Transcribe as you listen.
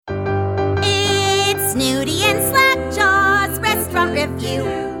Snooty and Slackjaw's restaurant review.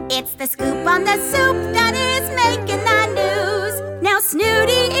 It's the scoop on the soup that is making the news. Now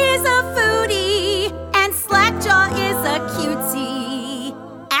Snooty is a foodie and Slackjaw is a cutie.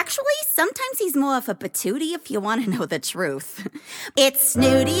 Actually, sometimes he's more of a patootie if you want to know the truth. It's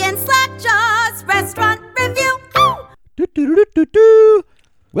Snooty and Slackjaw's restaurant review.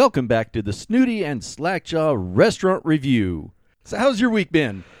 Welcome back to the Snooty and Slackjaw Restaurant Review. So how's your week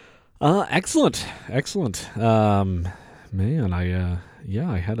been? Excellent. Man, I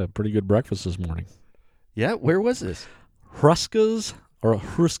had a pretty good breakfast this morning. Yeah, where was this? Hruskas or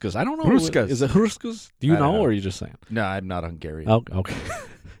Hruskas? I don't know. Hruskas. Is it Hruskas? Do you know, or are you just saying? No, I'm not Hungarian. Oh, okay.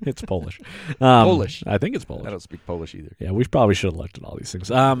 It's Polish. Polish. I think it's Polish. I don't speak Polish either. Yeah, we probably should have looked at all these things.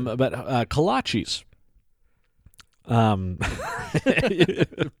 But kolaches.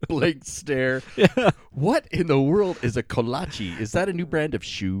 Blank stare. Yeah. What in the world is a kolache? Is that a new brand of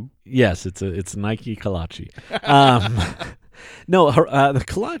shoe? Yes, it's Nike kolache. No, the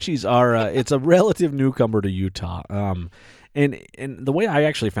kolaches are it's a relative newcomer to Utah. And the way I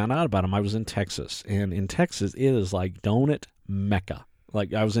actually found out about them, I was in Texas, and in Texas it is like donut mecca.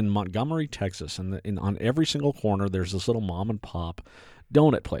 Like I was in Montgomery, Texas, and on every single corner there's this little mom and pop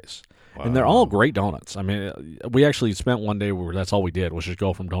donut place. Wow. And they're all great donuts. I mean, we actually spent one day where that's all we did was just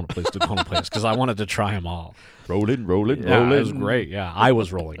go from donut place to donut place because I wanted to try them all. Rolling. It was great. Yeah, I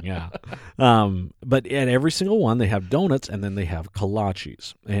was rolling. Yeah. But at every single one, they have donuts and then they have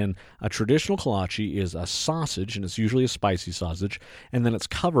kolaches. And a traditional kolache is a sausage, and it's usually a spicy sausage, and then it's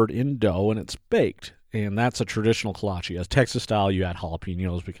covered in dough and it's baked. And that's a traditional kolache. As Texas style, you add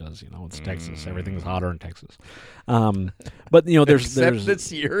jalapenos because, it's Texas. Everything's hotter in Texas. But, there's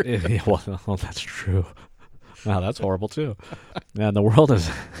this year. Well, that's true. Wow, that's horrible, too. Man, the world is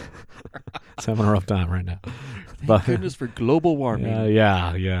having a rough time right now. Thank goodness for global warming.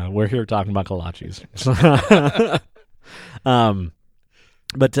 Yeah. We're here talking about kolaches.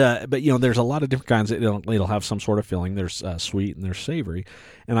 But there's a lot of different kinds. It'll have some sort of filling. There's sweet and there's savory.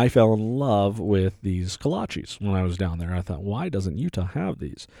 And I fell in love with these kolaches when I was down there. I thought, why doesn't Utah have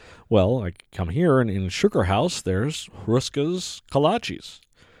these? Well, I come here, and in Sugar House, there's Hruskas kolaches.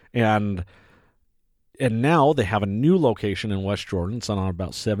 And now they have a new location in West Jordan. It's on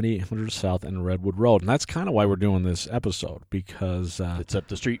about 7800 South and Redwood Road. And that's kind of why we're doing this episode, because it's up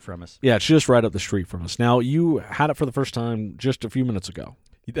the street from us. Yeah, it's just right up the street from us. Now, you had it for the first time just a few minutes ago.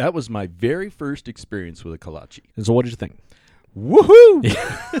 That was my very first experience with a kolache. And so what did you think? Woohoo!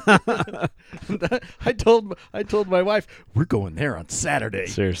 I told my wife, we're going there on Saturday.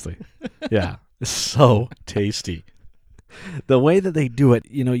 Seriously. Yeah. It's so tasty. The way that they do it,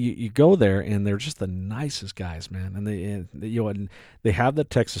 you go there and they're just the nicest guys, man. And they have the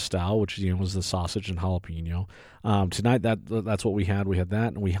Texas style, which was the sausage and jalapeno. Tonight that's what we had. We had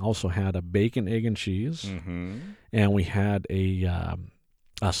that, and we also had a bacon, egg, and cheese, and we had a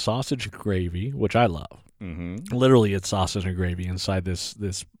sausage gravy, which I love. Mm-hmm. Literally, it's sausage and gravy inside this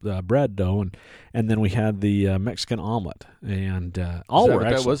bread dough, and then we had the Mexican omelet, and all were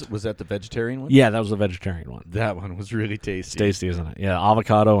excellent. Was that the vegetarian one? Yeah, that was the vegetarian one. That one was really tasty. It's tasty, isn't it? Yeah,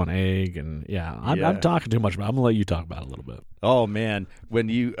 avocado and egg, and I'm talking too much, but I'm gonna let you talk about it a little bit. Oh man, when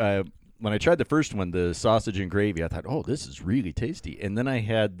I tried the first one, the sausage and gravy, I thought, oh, this is really tasty. And then I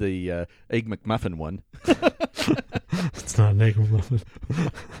had the Egg McMuffin one. It's not an Egg McMuffin.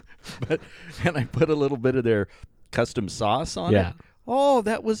 And I put a little bit of their custom sauce on it. Oh,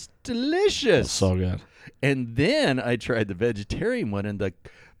 that was delicious. That's so good. And then I tried the vegetarian one, and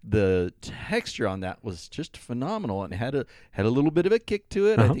the texture on that was just phenomenal. And it had a little bit of a kick to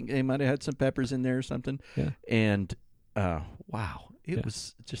it. Uh-huh. I think they might have had some peppers in there or something. Yeah. And wow. It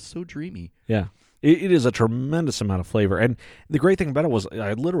was just so dreamy. Yeah. It is a tremendous amount of flavor. And the great thing about it was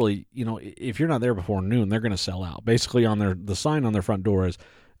I literally, if you're not there before noon, they're going to sell out. Basically, the sign on their front door is,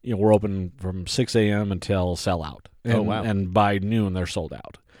 we're open from 6 a.m. until sell out. And, wow. And by noon, they're sold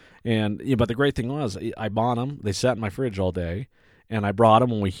out. And but the great thing was I bought them. They sat in my fridge all day. And I brought them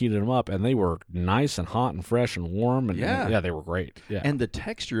when we heated them up, and they were nice and hot and fresh and warm. And they were great. Yeah. And the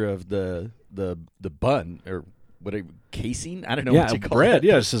texture of the bun, or what casing? I don't know what you call bread. it.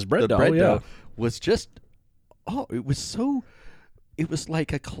 Yeah, it says bread dough. Bread dough was just, it was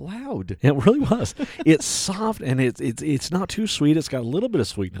like a cloud. It really was. It's soft, and it's not too sweet. It's got a little bit of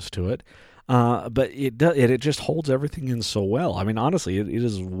sweetness to it, but it just holds everything in so well. I mean, honestly, it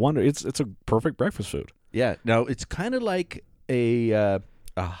is wonder. It's a perfect breakfast food. Yeah. Now it's kind of like a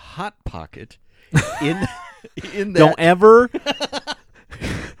hot pocket in that. Don't ever.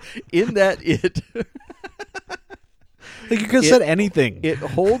 In that it. Like you could have said anything. It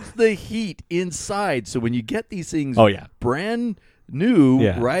holds the heat inside, so when you get these things brand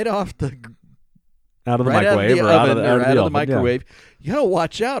new right off the out of the right microwave out of or the out of oven the, or out out of the oven. microwave. You gotta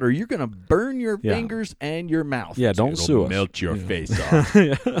watch out, or you're gonna burn your Yeah. fingers and your mouth. Yeah, don't It'll sue us. melt your Yeah. face off.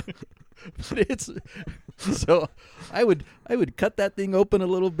 Yeah. But it's so I would cut that thing open a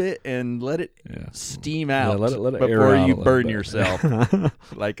little bit and let it Yeah. steam out let it air before out a you little burn bit. yourself,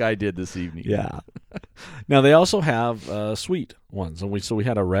 like I did this evening. Yeah. Now they also have sweet ones, and we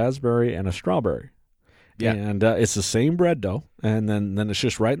had a raspberry and a strawberry. Yeah. And it's the same bread dough, and then it's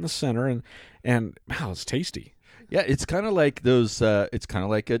just right in the center, and wow, it's tasty. Yeah, it's kind of like those. It's kind of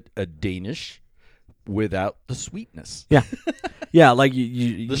like a Danish without the sweetness, Yeah. Yeah, like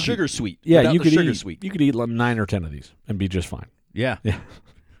you the sugar sweet. Yeah, without you the could sugar eat sweet. you could eat like 9 or 10 of these and be just fine. Yeah. Yeah.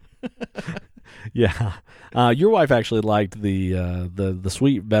 Yeah. Your wife actually liked the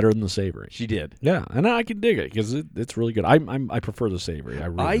sweet better than the savory. She did. Yeah, and I can dig it because it's really good. I prefer the savory. I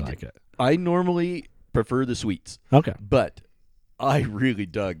really like it. I normally prefer the sweets, Okay. but I really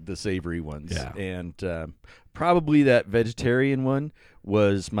dug the savory ones. Yeah. And probably that vegetarian one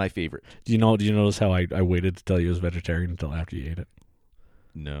was my favorite. Do you notice how I waited to tell you it was vegetarian until after you ate it?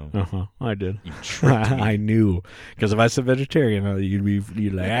 No. Uh-huh. I did. You tricked me. I knew. Because if I said vegetarian,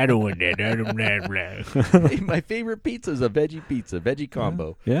 you'd like, I don't want that. I don't blah, blah. My favorite pizza is a veggie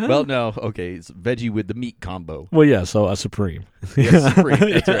combo. Yeah? Well, no, okay, it's veggie with the meat combo. Well, yeah, so a Supreme. Yes, Supreme,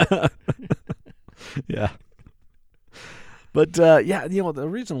 that's right. Yeah. But, yeah, the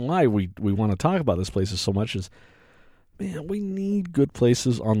reason why we want to talk about this place is so much is, man, we need good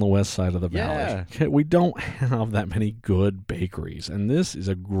places on the west side of the valley. Yeah. Okay, we don't have that many good bakeries, and this is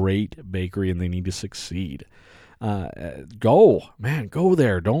a great bakery, and they need to succeed. Go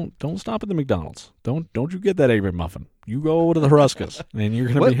there. Don't stop at the McDonald's. Don't you get that Egg McMuffin. You go to the Hruskas, and you're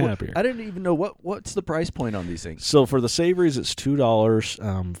going to be happier. I didn't even know what's the price point on these things. So for the savories, it's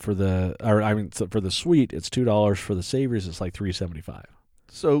 $2. For the sweet, it's $2. For the savories, it's like $3.75.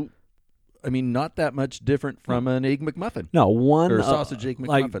 So, I mean, not that much different from an Egg McMuffin. No, one Or a sausage Egg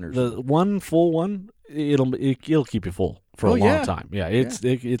like McMuffin or the something. one full one, it'll keep you full for a Oh, long yeah. time. Yeah,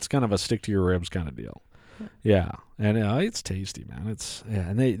 it's kind of a stick to your ribs kind of deal. Yeah, and it's tasty, man.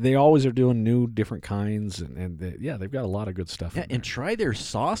 And they always are doing new, different kinds, and they've got a lot of good stuff. Yeah, in there. and try their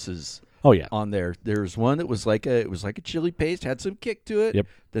sauces Oh yeah, on there. There's one that was like a chili paste, had some kick to it. Yep.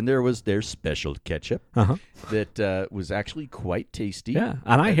 Then there was their special ketchup uh-huh. that was actually quite tasty. Yeah,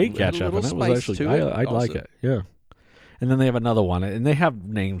 and I hate Had a ketchup, and little that was spice actually to it I like also. it. Yeah, and then they have another one, and they have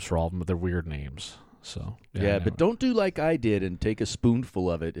names for all of them, but they're weird names. So Yeah, but don't do like I did and take a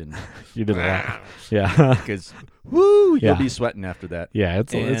spoonful of it, and you did a lot. Yeah, because woo, you'll Yeah. be sweating after that. yeah,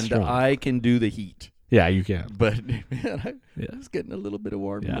 it's And strong. I can do the heat, Yeah, you can. but man, I Yeah. was getting a little bit of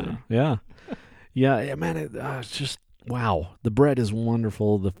warm. Yeah, yeah, man. It's just wow. The bread is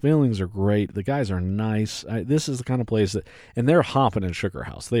wonderful. The fillings are great. The guys are nice. This is the kind of place and they're hopping in Sugar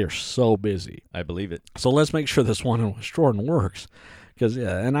House. They are so busy. I believe it. So let's make sure this one in West Jordan works. Because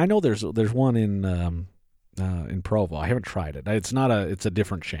and I know there's one in Provo. I haven't tried it. It's a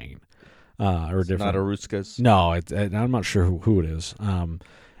different chain. Or different. Not a Ruskas. No, I'm not sure who it is.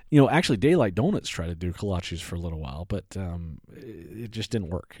 Actually, Daylight Donuts tried to do kolaches for a little while, but it just didn't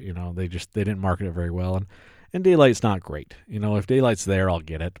work. They didn't market it very well, and Daylight's not great. If Daylight's there, I'll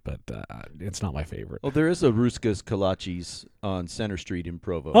get it, but it's not my favorite. Well, there is a Ruskas Kolaches on Center Street in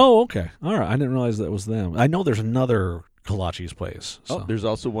Provo. Oh, okay, all right. I didn't realize that was them. I know there's another kolaches place. So. Oh, there's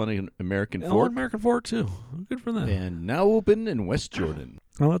also one in American Oh, Fork, American Fork too. Good for them. and now open in West Jordan.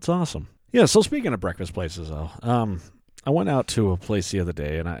 Oh, that's awesome. Yeah. So speaking of breakfast places, though, I went out to a place the other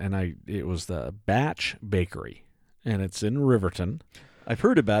day, and it was the Batch Bakery, and it's in Riverton. I've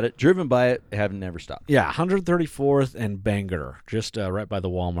heard about it, driven by it, have never stopped. Yeah, 134th and Bangor, just right by the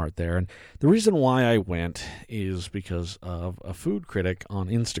Walmart there. And the reason why I went is because of a food critic on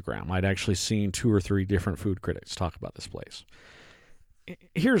Instagram. I'd actually seen 2 or 3 different food critics talk about this place.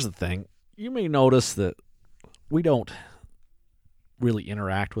 Here's the thing. You may notice that we don't really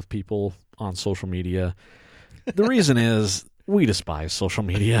interact with people on social media. The reason is we despise social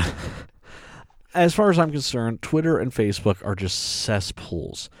media. As far as I'm concerned, Twitter and Facebook are just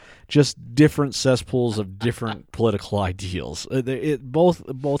cesspools, just different cesspools of different political ideals. Both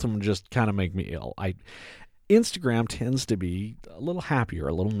of them just kind of make me ill. Instagram tends to be a little happier,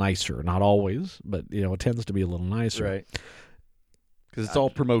 a little nicer. Not always, but it tends to be a little nicer. Right. Because it's all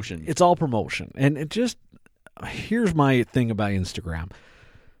promotion. It's all promotion, and here's my thing about Instagram.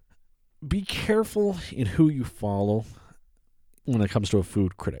 Be careful in who you follow when it comes to a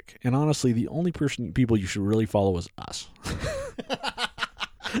food critic. And honestly, the only people you should really follow is us.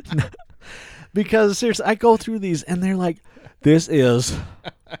 Because seriously, I go through these and they're like, this is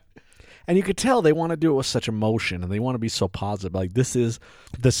And you could tell they want to do it with such emotion, and they want to be so positive. Like, this is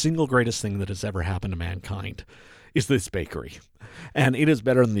the single greatest thing that has ever happened to mankind, is this bakery. And it is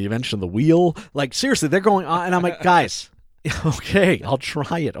better than the invention of the wheel. Like, seriously, they're going on. And I'm like, guys, okay, I'll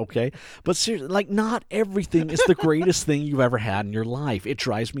try it, okay? But seriously, like, not everything is the greatest thing you've ever had in your life. It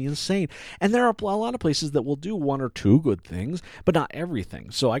drives me insane. And there are a lot of places that will do one or two good things, but not everything.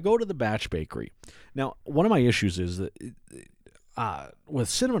 So I go to the Batch Bakery. Now, one of my issues is that with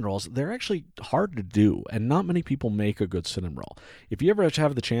cinnamon rolls, they're actually hard to do, and not many people make a good cinnamon roll. If you ever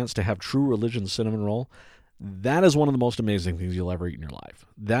have the chance to have True Religion cinnamon roll, that is one of the most amazing things you'll ever eat in your life.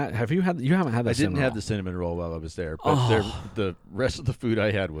 You haven't had that. I cinnamon didn't have roll. the cinnamon roll while I was there, but the rest of the food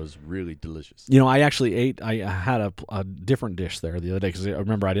I had was really delicious. You know, I actually I had a different dish there the other day because I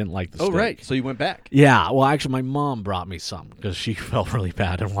remember I didn't like the steak. Oh, right. So you went back. Yeah, well, actually, my mom brought me some because she felt really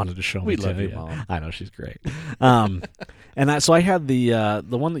bad and wanted to show me. We love too. your mom. I know, she's great. So I had the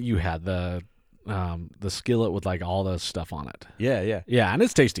one that you had, the skillet with like all the stuff on it. Yeah. Yeah, and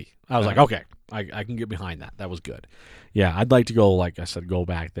it's tasty. I was like, okay, I can get behind that. That was good. Yeah, I'd like to go, like I said, go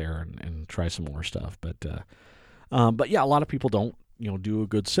back there and try some more stuff. But yeah, a lot of people don't do a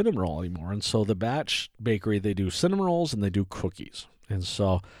good cinnamon roll anymore. And so the Batch Bakery, they do cinnamon rolls and they do cookies. And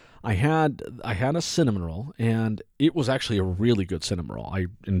so I had a cinnamon roll, and it was actually a really good cinnamon roll. I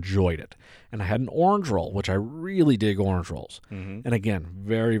enjoyed it. And I had an orange roll, which I really dig orange rolls. Mm-hmm. And again,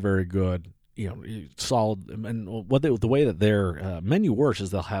 very, very good. Solid. And the way that their menu works is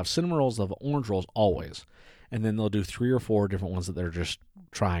they'll have cinnamon rolls, they'll have orange rolls always, and then they'll do 3 or 4 different ones that they're just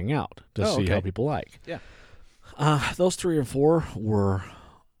trying out to see how people like. Yeah. Those 3 or 4 were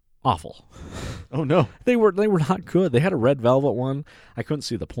awful. Oh no, they were not good. They had a red velvet one. I couldn't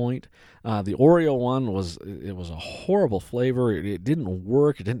see the point. The Oreo one was a horrible flavor. It didn't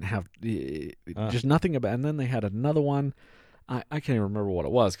work. It didn't have just nothing about. And then they had another one. I can't even remember what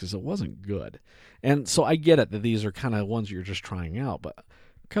it was because it wasn't good. And so I get it that these are kind of ones you're just trying out, but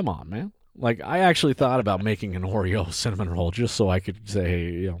come on, man. Like, I actually thought about making an Oreo cinnamon roll just so I could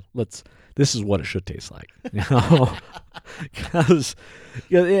say, this is what it should taste like. Because,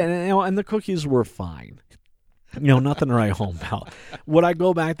 and the cookies were fine. Nothing to write home about. Would I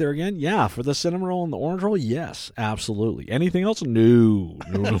go back there again? Yeah. For the cinnamon roll and the orange roll? Yes, absolutely. Anything else? No.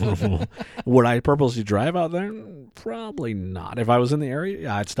 Would I purposely drive out there? Probably not. If I was in the area,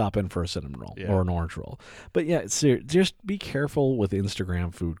 I'd stop in for a cinnamon roll or an orange roll. But yeah, just be careful with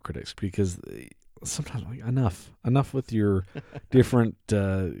Instagram food critics, because sometimes enough with your different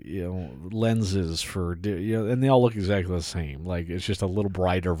lenses for and they all look exactly the same. Like, it's just a little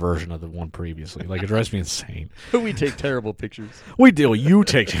brighter version of the one previously. Like, it drives me insane. We take terrible pictures. We do. You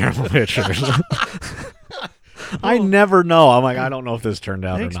take terrible pictures. I never know. I'm like, I don't know if this turned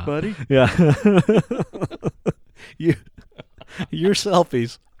out Thanks, or not. buddy. Yeah. Your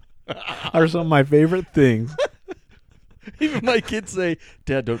selfies are some of my favorite things. Even my kids say,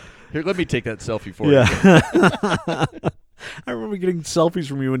 "Dad, let me take that selfie for you." I remember getting selfies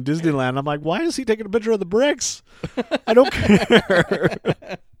from you in Disneyland. I'm like, why is he taking a picture of the bricks? I don't care.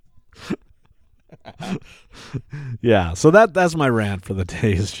 Yeah, so that's my rant for the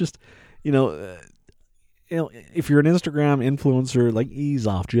day. It's just, if you're an Instagram influencer, like, ease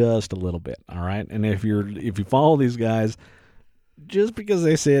off just a little bit, all right? And if you follow these guys, just because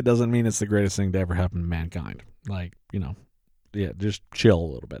they say it doesn't mean it's the greatest thing to ever happen to mankind. Like, just chill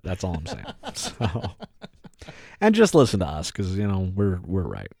a little bit. That's all I'm saying. So, and just listen to us, because we're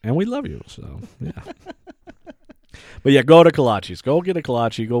right and we love you. So yeah. But yeah, go to Kolache's. Go get a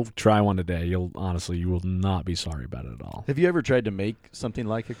kolache. Go try one today. You will not be sorry about it at all. Have you ever tried to make something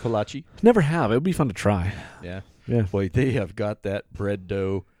like a kolache? Never have. It would be fun to try. Yeah. Yeah. Boy, they have got that bread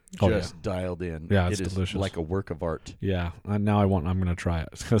dough just dialed in. Yeah, it's delicious. delicious. Like a work of art. Yeah. Now I'm going to try it,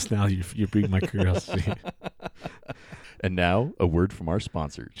 because now you piqued my curiosity. And now, a word from our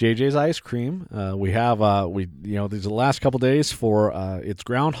sponsors. JJ's Ice Cream. We have these are the last couple days for it's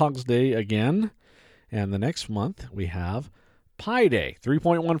Groundhog's Day again, and the next month we have Pi Day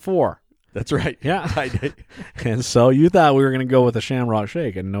 3.14. That's right. Yeah. Pi Day. And so you thought we were going to go with a Shamrock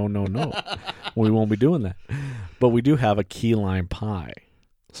Shake, and no, we won't be doing that. But we do have a key lime pie,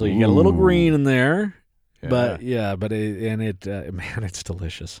 so you get a little green in there. Yeah. But it's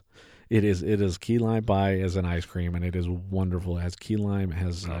delicious. It is key lime pie as an ice cream, and it is wonderful. It has key lime, it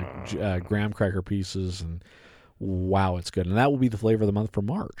has graham cracker pieces, and wow, it's good. And that will be the flavor of the month for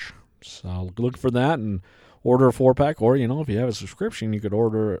March. So look for that and order a 4-pack, or if you have a subscription, you could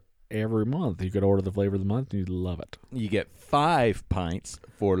order every month. You could order the flavor of the month, and you'd love it. You get 5 pints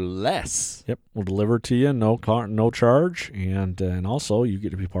for less. Yep, we'll deliver it to you, no charge, and also you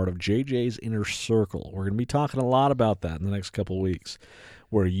get to be part of JJ's Inner Circle. We're going to be talking a lot about that in the next couple of weeks.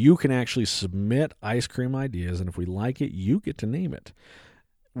 where you can actually submit ice cream ideas, and if we like it, you get to name it.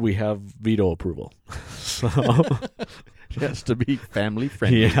 We have veto approval. So It has to be family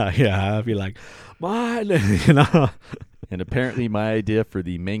friendly. yeah. I'd be like, mine, you know. And apparently my idea for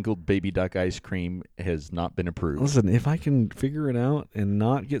the mangled baby duck ice cream has not been approved. Listen, if I can figure it out and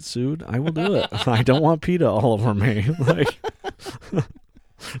not get sued, I will do it. I don't want PETA all over me. Like,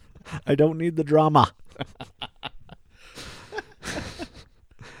 I don't need the drama.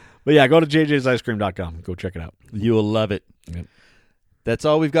 But yeah, go to jjsicecream.com. Go check it out. You'll love it. Yep. That's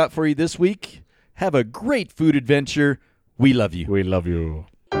all we've got for you this week. Have a great food adventure. We love you. We love you.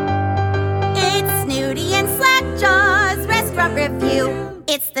 It's Snooty and Slackjaw's restaurant review.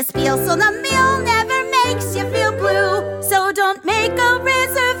 It's the spiel so the meal never makes you feel blue. So don't make a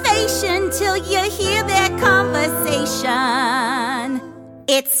reservation till you hear their conversation.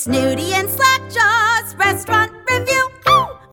 It's Snooty and Slackjaw's restaurant